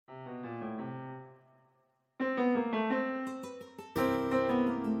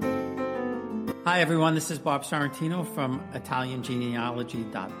Hi, everyone. This is Bob Sorrentino from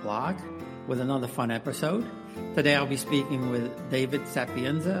ItalianGenealogy.blog with another fun episode. Today I'll be speaking with David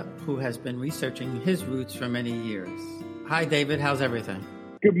Sapienza, who has been researching his roots for many years. Hi, David. How's everything?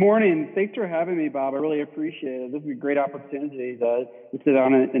 Good morning. Thanks for having me, Bob. I really appreciate it. This is a great opportunity to sit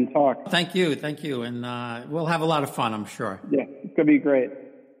down and talk. Thank you. And we'll have a lot of fun, I'm sure. Yeah, it's going to be great.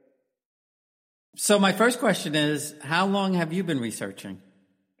 So my first question is, how long have you been researching?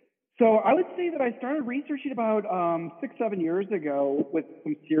 So I would say that I started researching about 6-7 years ago with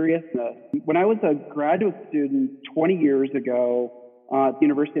some seriousness. When I was a graduate student 20 years ago at the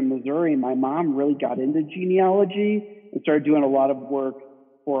University of Missouri, my mom really got into genealogy and started doing a lot of work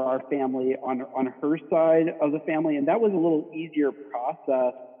for our family on her side of the family. And that was a little easier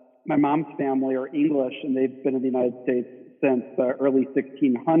process. My mom's family are English, and they've been in the United States since the early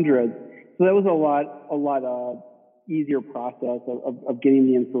 1600s. So that was a lot easier process of getting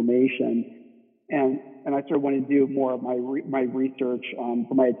the information. And I started wanting to do more of my research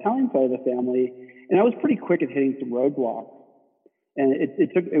for my Italian side of the family. And I was pretty quick at hitting some roadblocks. And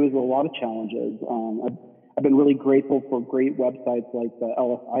it was a lot of challenges. I've been really grateful for great websites like the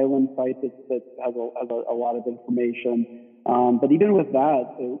Ellis Island site that has a lot of information. But even with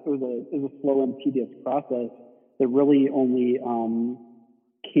that, it was a slow and tedious process that really only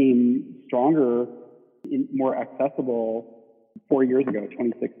came stronger, more accessible 4 years ago,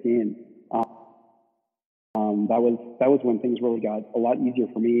 2016. That was when things really got a lot easier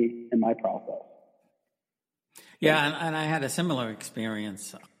for me in my process. Yeah, and I had a similar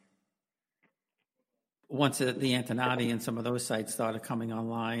experience. Once the Antonati and some of those sites started coming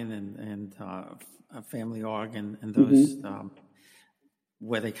online, and Family Org and those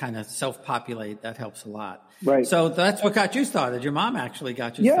where they kind of self-populate, that helps a lot. Right. So that's what got you started. Your mom actually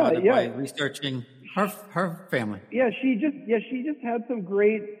got you started by researching her family. Yeah, she just had some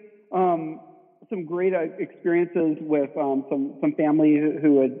great experiences with some family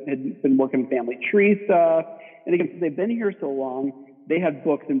who had been working family tree stuff, and again, since they've been here so long, they had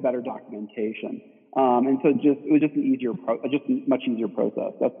books and better documentation. And so it was just a much easier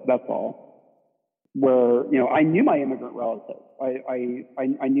process. That's all. Where, I knew my immigrant relatives. I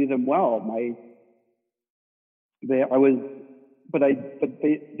knew them well. They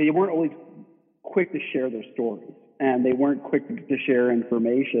weren't always quick to share their stories, and they weren't quick to share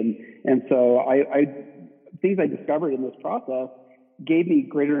information. And so things I discovered in this process gave me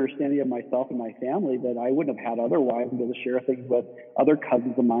greater understanding of myself and my family that I wouldn't have had otherwise, and be able to share things with other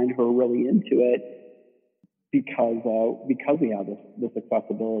cousins of mine who are really into it, because we have this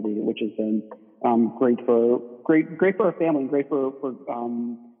accessibility, which has been great for our family, and great for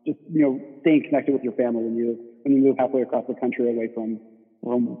just staying connected with your family when you move halfway across the country away from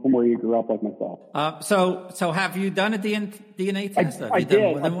where you grew up, like myself. So have you done a DNA test? I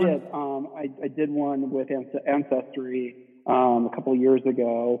did. I did one with Ancestry a couple of years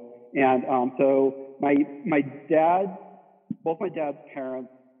ago, and so my dad, both my dad's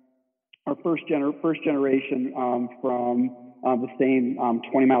parents are first generation from the same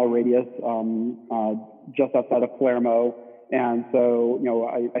 20-mile radius just outside of Palermo. And so,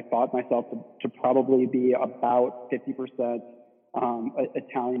 I thought myself to probably be about 50%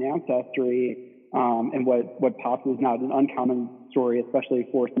 Italian ancestry. And what popped was not an uncommon story, especially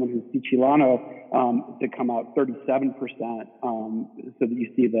for someone who's Siciliano, to come out 37%. So that you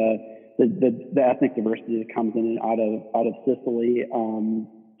see the ethnic diversity that comes in and out of Sicily,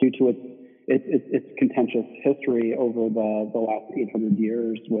 due to its contentious history over the last 800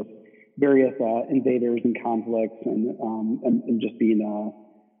 years with various invaders and conflicts, and just being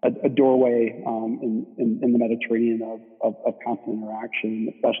a doorway in the Mediterranean of constant interaction,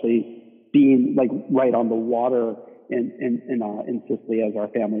 especially being like right on the water in Sicily, as our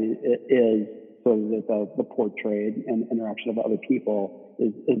family is, so that the port trade and interaction of other people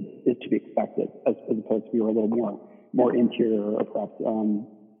is to be expected, as opposed to be a little more interior, or perhaps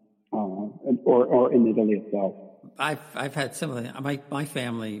or in Italy itself. I've had similar. My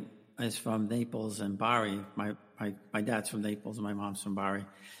family is from Naples and Bari. My dad's from Naples and my mom's from Bari.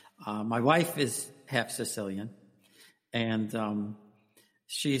 My wife is half Sicilian, and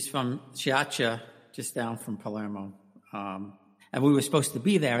she's from Chiacia, just down from Palermo. And we were supposed to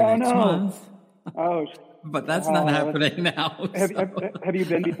be there next month. Oh, but that's not happening now. Have you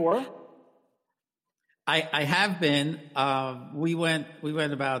been before? I have been. We went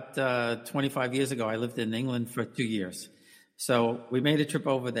about 25 years ago. I lived in England for 2 years. So we made a trip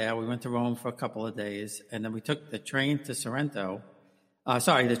over there. We went to Rome for a couple of days, and then we took the train to the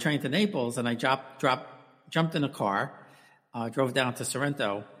train to Naples, and I jumped in a car, drove down to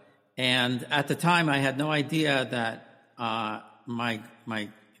Sorrento. And at the time, I had no idea that my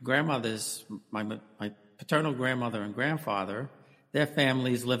grandmother's, my paternal grandmother and grandfather, their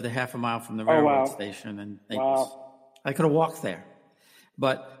families lived a half a mile from the railroad station in Naples. Wow. I could have walked there.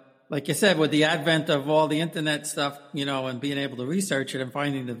 But like you said, with the advent of all the internet stuff, and being able to research it and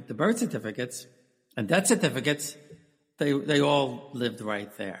finding the birth certificates and death certificates, they all lived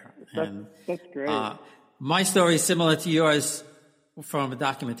right there. That's great. My story is similar to yours from a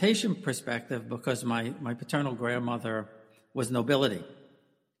documentation perspective because my paternal grandmother was nobility.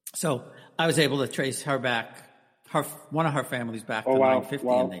 So I was able to trace her back, one of her families back to 950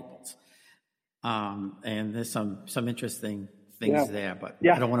 in Naples. And there's some interesting things there, but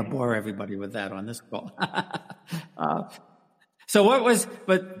I don't want to bore everybody with that on this call. So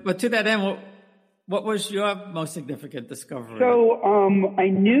but to that end, what was your most significant discovery? So I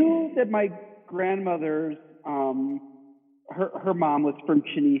knew that my grandmother's, her mom was from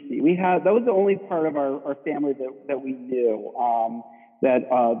Chinisi. That was the only part of our family that we knew.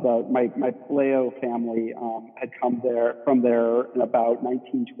 My Paleo family had come from there in about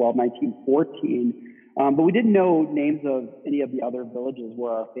 1912, 1914. But we didn't know names of any of the other villages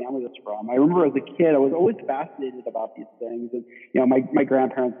where our family was from. I remember as a kid, I was always fascinated about these things. And, my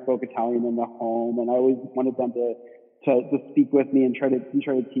grandparents spoke Italian in the home, and I always wanted them to speak with me and try to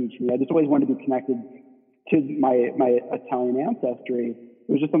teach me. I just always wanted to be connected to my Italian ancestry.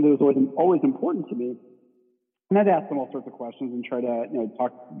 It was just something that was always important to me. And I'd ask them all sorts of questions and try to,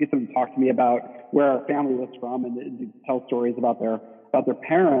 get them to talk to me about where our family was from and to tell stories about their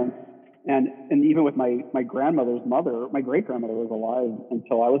parents. And even with my grandmother's mother, my great grandmother was alive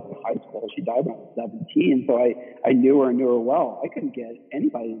until I was in high school. She died when I was 17. So I knew her well. I couldn't get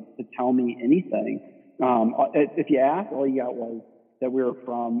anybody to tell me anything. If you asked, all you got was that we were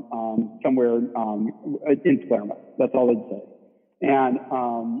from somewhere in Palermo. That's all they'd say. And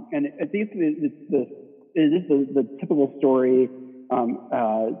I think it is the typical story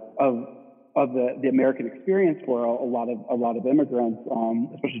of the American experience for a lot of immigrants,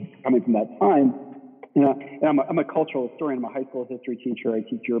 especially coming from that time. And I'm a cultural historian. I'm a high school history teacher. I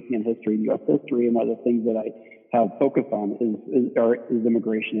teach European history and U.S. history, and one of the things that I have focused on is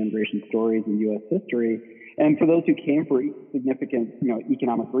immigration stories in U.S. history. And for those who came for significant,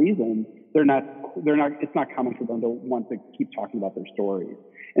 economic reasons, it's not common for them to want to keep talking about their stories.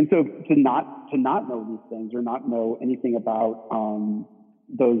 And so to not know these things or not know anything about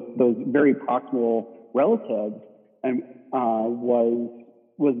those very proximal relatives and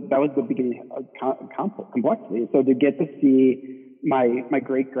that was the beginning of complexity. So to get to see my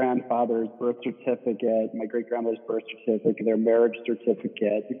great grandfather's birth certificate, my great grandmother's birth certificate, their marriage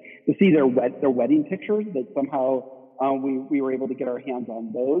certificate, to see their wedding pictures, that somehow we were able to get our hands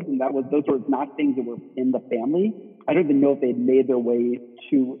on those, and those were not things that were in the family. I don't even know if they'd made their way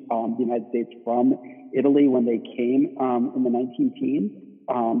to the United States from Italy when they came in the 19-teens,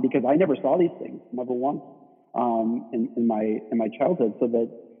 because I never saw these things, never once in my childhood. So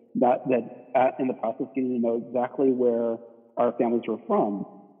that in the process, getting to know exactly where our families were from.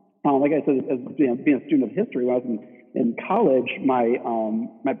 Like I said, as being a student of history, when I was in college, my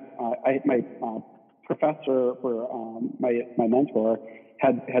professor for my mentor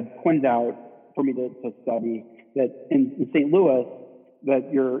had pointed out for me to study that in St. Louis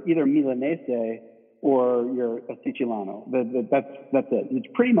that you're either Milanese or you're a Siciliano. That's it. It's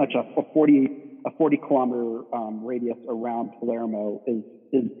pretty much a 40 kilometer radius around Palermo is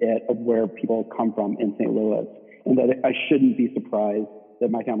it of where people come from in St. Louis, and that I shouldn't be surprised that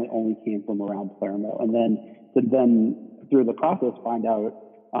my family only came from around Palermo, and then through the process find out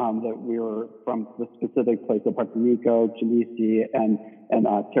that we were from the specific place of Partinico, Chinisi, and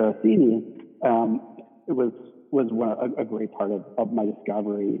Terracini. It was a great part of my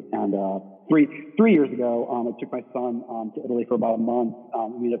discovery. And 3 years ago, I took my son to Italy for about a month.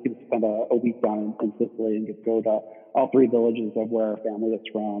 We got to spend a week down in Sicily and get to go to all three villages of where our family is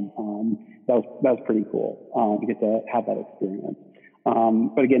from. That was pretty cool to get to have that experience.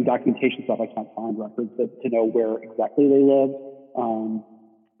 But again, documentation stuff, I can't find records to know where exactly they lived.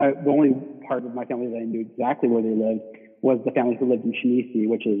 The only part of my family that I knew exactly where they lived was the family who lived in Chinisi,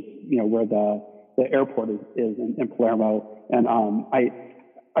 which is where the airport is in Palermo. And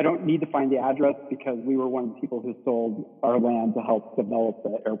I don't need to find the address because we were one of the people who sold our land to help develop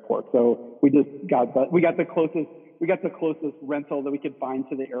the airport. So we just got the closest rental that we could find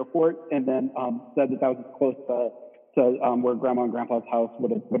to the airport, and then said that was as close to where Grandma and Grandpa's house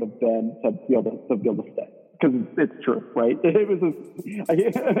would have been to be able to stay. Because it's true, right? It was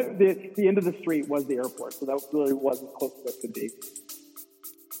the end of the street was the airport, so that really was as close as it could be.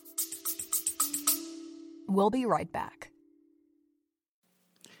 We'll be right back.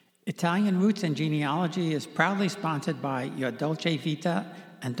 Italian Roots and Genealogy is proudly sponsored by Your Dolce Vita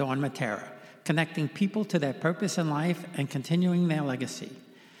and Dawn Matera, connecting people to their purpose in life and continuing their legacy.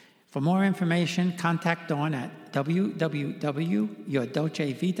 For more information, contact Dawn at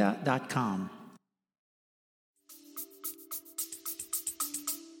www.yourdolcevita.com.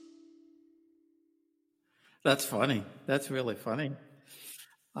 That's funny. That's really funny.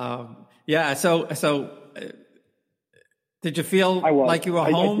 Yeah. So, did you feel like you were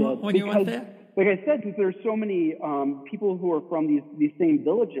home when you went there? Like I said, because there's so many people who are from these same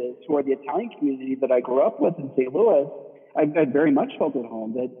villages who are the Italian community that I grew up with in St. Louis, I very much felt at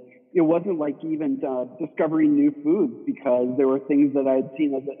home. That it wasn't like even discovering new foods, because there were things that I'd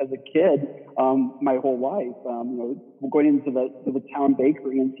seen as a kid my whole life. Going into the town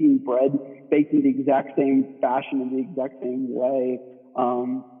bakery and seeing bread baked in the exact same fashion, in the exact same way,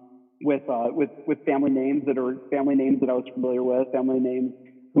 with family names that I was familiar with, family names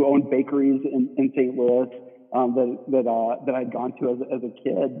who owned bakeries in St. Louis that I'd gone to as a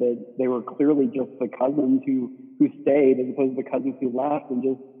kid. That they were clearly just the cousins who stayed, as opposed to the cousins who left. And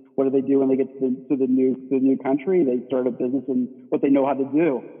just what do they do when they get to the new country? They start a business in what they know how to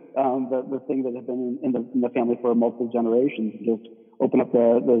do. The thing that had been in the family for multiple generations. Just open up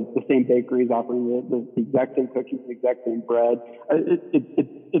the same bakeries, offering the exact same cookies, the exact same bread.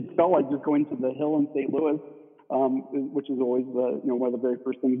 It felt like just going to the Hill in St. Louis, which is always one of the very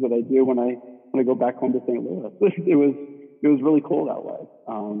first things that I do when I go back home to St. Louis. It was really cool that way.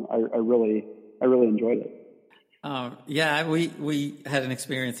 I really enjoyed it. Yeah, we had an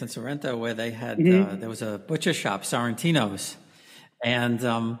experience in Sorrento where they had there was a butcher shop, Sorrentino's, and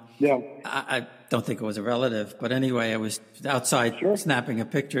I don't think it was a relative, but anyway, I was outside snapping a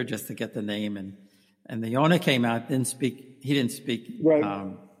picture just to get the name, and the owner came out. He didn't speak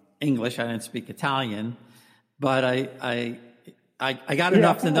English. I didn't speak Italian, but I got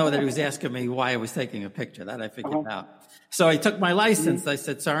enough to know that he was asking me why I was taking a picture. That I figured out. So I took my license. I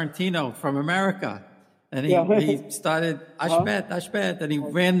said Sorrentino from America. And he started, Ashbet, and he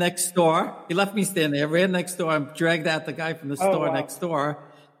ran next door. He left me standing there, ran next door, and dragged out the guy from the store next door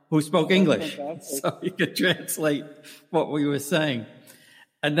who spoke English. So he could translate what we were saying.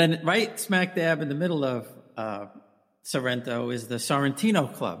 And then right smack dab in the middle of Sorrento is the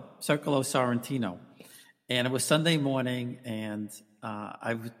Sorrentino Club, Circolo Sorrentino. And it was Sunday morning, and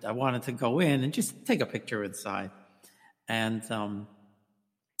I wanted to go in and just take a picture inside. And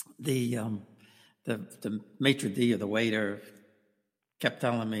the maitre d' or the waiter kept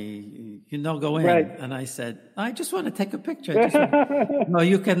telling me, go in. Right. And I said, I just want to take a picture. No,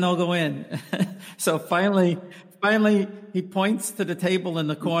 you can no go in. So finally, he points to the table in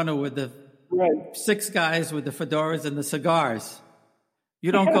the corner with the 6 guys with the fedoras and the cigars.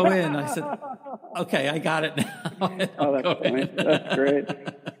 You don't go in. I said, okay, I got it now. That's funny. That's great.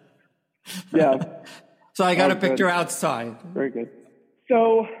 Yeah. So I got a picture outside. Very good.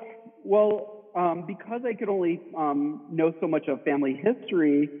 So, because I could only know so much of family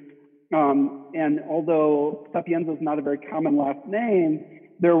history, and although Sapienza is not a very common last name,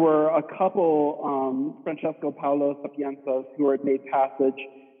 there were a couple Francesco Paolo Sapienzas who had made passage,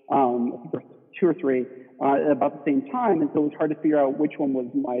 I think there were 2 or 3, about the same time, and so it was hard to figure out which one was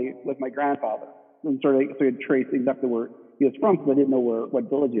my grandfather, and sort of trace exactly where he was from, because I didn't know what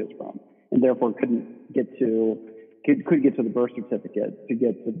village he was from, and therefore couldn't get to the birth certificate to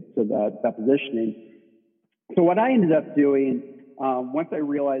get to that positioning. So what I ended up doing, once I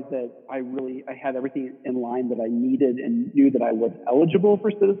realized that I had everything in line that I needed and knew that I was eligible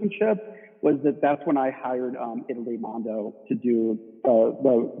for citizenship, was that's when I hired Italy Mondo to do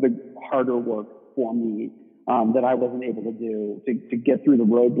the harder work for me that I wasn't able to do, to get through the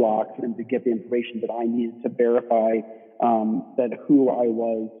roadblocks and to get the information that I needed to verify that who I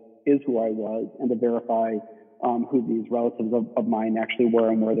was is who I was, and to verify who these relatives of mine actually were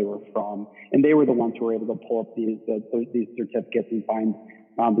and where they were from. And they were the ones who were able to pull up these certificates and find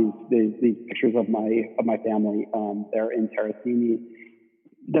these pictures of my family there in Terracini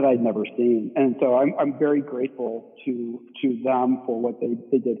that I'd never seen. And so I'm very grateful to them for what they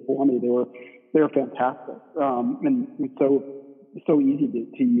did for me. They were fantastic, and so easy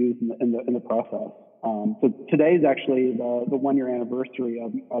to use in the process. So today is actually the 1-year anniversary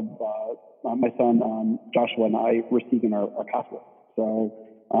of my son Joshua and I receiving our passport. So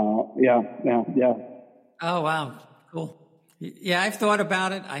yeah. Oh wow, cool. Yeah, I've thought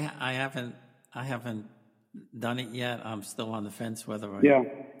about it. I haven't done it yet. I'm still on the fence whether I'm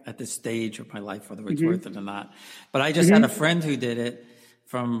at this stage of my life whether it's worth it or not. But I just had a friend who did it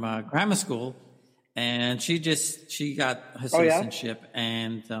from grammar school, and she got her citizenship,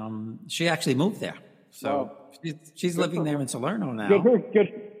 and she actually moved there. So she's living there in Salerno now.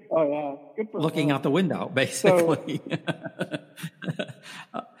 Good. Oh yeah, good for looking her. out the window, basically.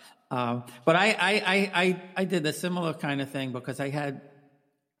 But I did a similar kind of thing because I had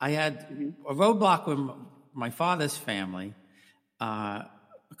a roadblock with my father's family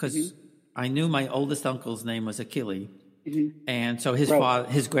because I knew my oldest uncle's name was Achille, and so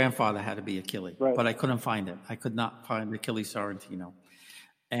his grandfather had to be Achille, but I couldn't find it. I could not find Achille Sorrentino,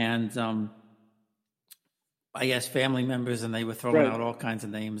 and I asked family members, and they were throwing out all kinds of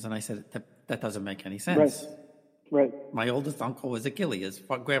names, and I said that doesn't make any sense. Right. My oldest uncle was Achille. His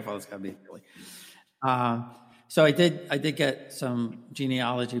grandfather's got to be Achille. So I did get some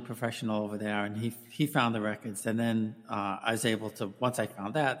genealogy professional over there, and he found the records. And then I was able to, once I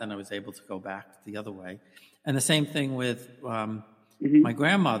found that, then I was able to go back the other way. And the same thing with my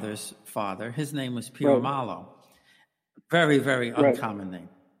grandmother's father. His name was Piero. Very, very uncommon name.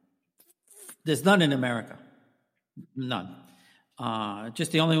 There's none in America. None.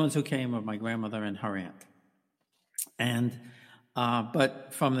 Just the only ones who came were my grandmother and her aunt. And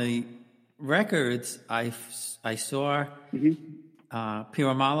but from the records, I saw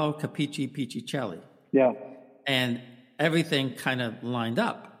Piero Capici Piccicelli. Yeah. And everything kind of lined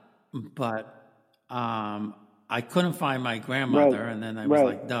up, but I couldn't find my grandmother, and then I was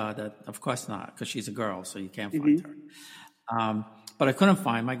like, duh, that of course not, because she's a girl, so you can't find her. But I couldn't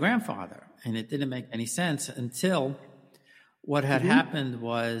find my grandfather, and it didn't make any sense until what had happened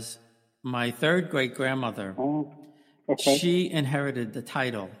was my third great grandmother. Okay. She inherited the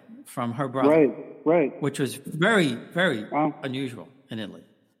title from her brother, which was very, very unusual in Italy.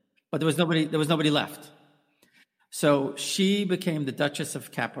 But there was nobody left. So she became the Duchess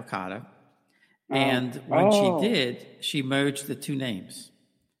of Capricotta, and when she did, she merged the two names.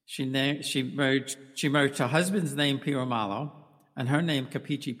 She merged her husband's name Piero Malo and her name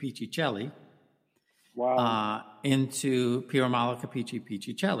Capici Piccicelli into Piero Malo Capici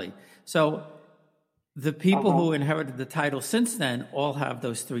Piccicelli. So the people who inherited the title since then all have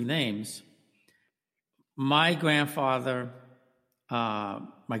those three names. My grandfather,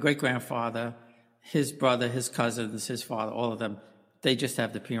 my great-grandfather, his brother, his cousins, his father, all of them, they just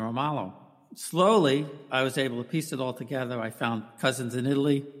have the Piero Malo. Slowly, I was able to piece it all together. I found cousins in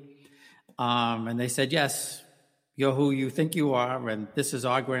Italy, and they said, yes, you're who you think you are, and this is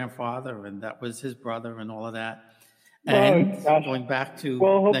our grandfather, and that was his brother, and all of that. And going back to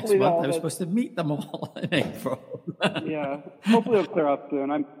next month, I was supposed to meet them all in April. Yeah, hopefully it'll clear up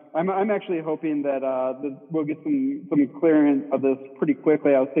soon. I'm actually hoping that we'll get some clearance of this pretty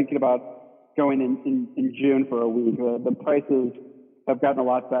quickly. I was thinking about going in June for a week. The prices have gotten a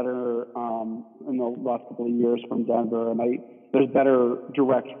lot better in the last couple of years from Denver, and there's better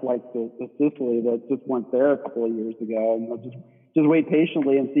direct flights to Sicily that just weren't there a couple of years ago. And I'll just wait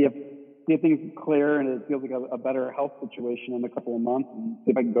patiently and see if things clear and it feels like a better health situation in a couple of months, and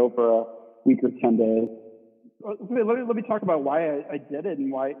see if I can go for a week or 10 days. Let me talk about why I did it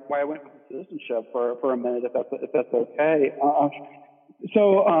and why I went with the citizenship for a minute, if that's okay.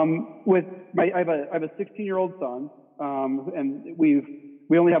 I have a 16-year-old son, and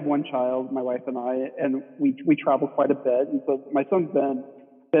we only have one child, my wife and I, and we travel quite a bit, and so my son's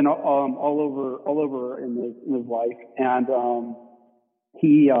been all over in his life, and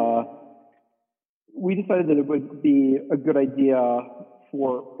we decided that it would be a good idea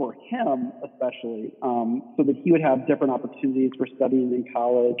for him especially, so that he would have different opportunities for studying in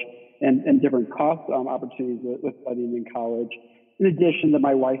college and different cost opportunities with studying in college. In addition to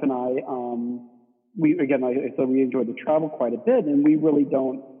my wife and I, we enjoy the travel quite a bit, and we really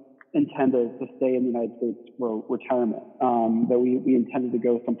don't intend to stay in the United States for retirement. That we intended to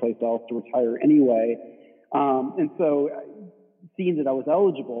go someplace else to retire anyway. And so seeing that I was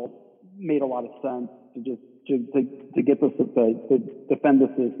eligible made a lot of sense to get to defend the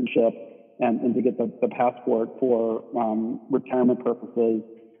citizenship and to get the passport for retirement purposes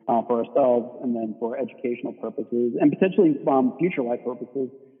for ourselves, and then for educational purposes, and potentially future life purposes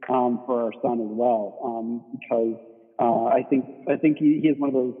for our son as well. Because I think he is one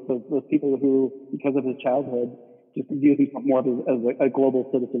of those people who, because of his childhood, just views himself more as a global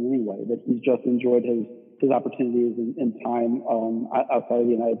citizen anyway. That he's just enjoyed his opportunities and time outside of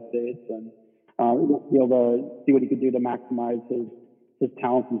the United States, and be able to see what he could do to maximize his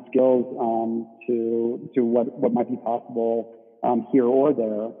talents and skills to what might be possible here or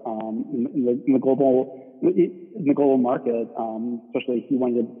there in the global market. Especially if he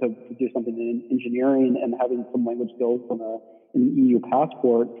wanted to do something in engineering, and having some language skills and an EU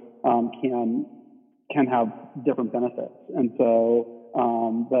passport can have different benefits. And so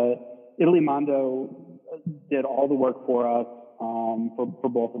the Italy Mondo did all the work for us, for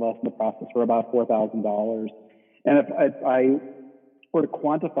both of us in the process, for about $4,000. And if to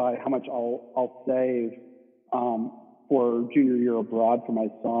quantify how much I'll save for junior year abroad for my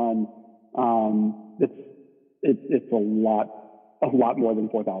son, it's a lot more than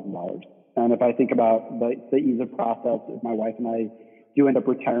 $4,000. And if I think about the ease of process, if my wife and I do end up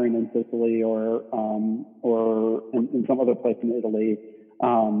retiring in Sicily or in some other place in Italy,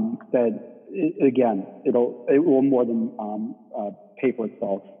 it will more than pay for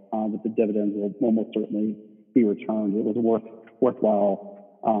itself. That the dividends will almost certainly be returned. It was worthwhile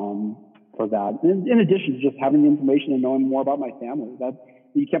for that. In addition to just having the information and knowing more about my family, that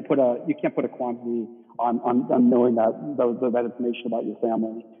you can't put a quantity on knowing that information about your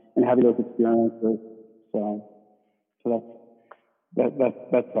family and having those experiences. So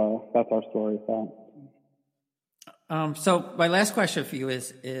that's our story. So my last question for you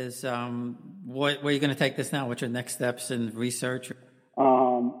is where are you going to take this now? What's your next steps in research?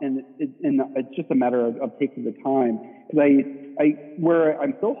 And it's just a matter of taking the time, because where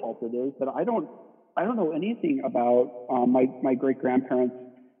I'm so halted is that I don't know anything about my great grandparents,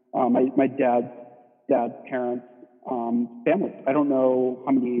 my dad's parents, families. I don't know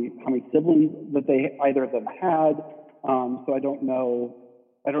how many siblings that either of them had. So I don't know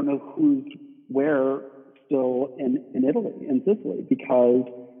who's where still in Italy, in Sicily, because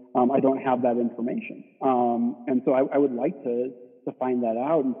I don't have that information. And so I would like to find that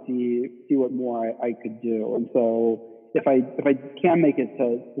out and see what more I could do. And so if I can make it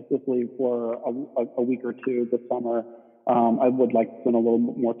to Sicily for a week or two this summer, I would like to spend a little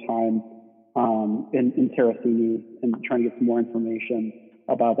more time in Terracini and trying to get some more information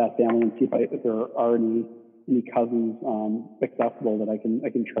about that family and see if there are any cousins accessible that I can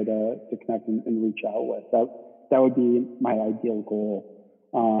try to connect and reach out with. That would be my ideal goal.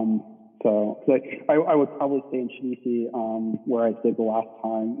 So I would probably stay in Chinisi, where I stayed the last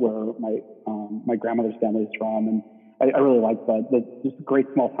time, where my grandmother's family is from, and I really like that. Just a great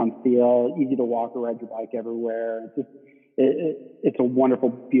small town feel, easy to walk or ride your bike everywhere. It's a wonderful,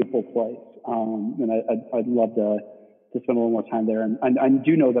 beautiful place, and I'd love to spend a little more time there. And I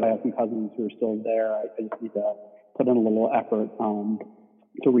do know that I have some cousins who are still there. I just need to put in a little effort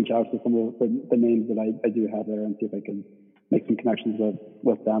to reach out to some of the names that I do have there and see if I can make some connections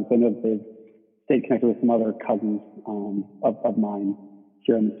with them. So I know that they've stayed connected with some other cousins of mine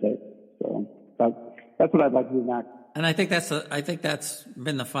here in the States. So that's what I'd like to do next. And I think that's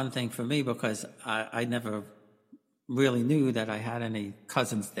been the fun thing for me, because I never really knew that I had any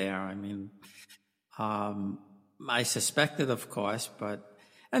cousins there. I mean, I suspected, of course,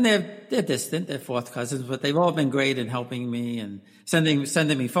 and they're distant, they're fourth cousins, but they've all been great in helping me and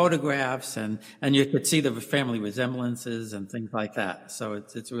sending me photographs, and you could see the family resemblances and things like that. So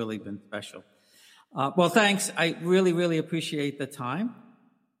it's really been special. Well, thanks. I really, really appreciate the time.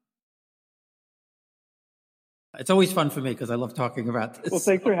 It's always fun for me because I love talking about this. Well,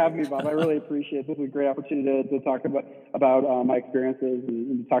 thanks for having me, Bob. I really appreciate it. This is a great opportunity to talk about my experiences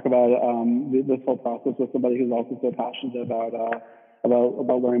and to talk about this whole process with somebody who's also so passionate about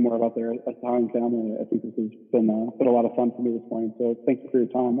learning more about their Italian family. I think this has been a lot of fun for me this morning. So thank you for your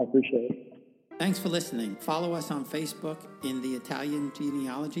time. I appreciate it. Thanks for listening. Follow us on Facebook in the Italian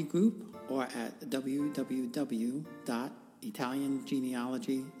Genealogy group or at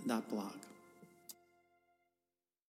www.italiangenealogy.blog.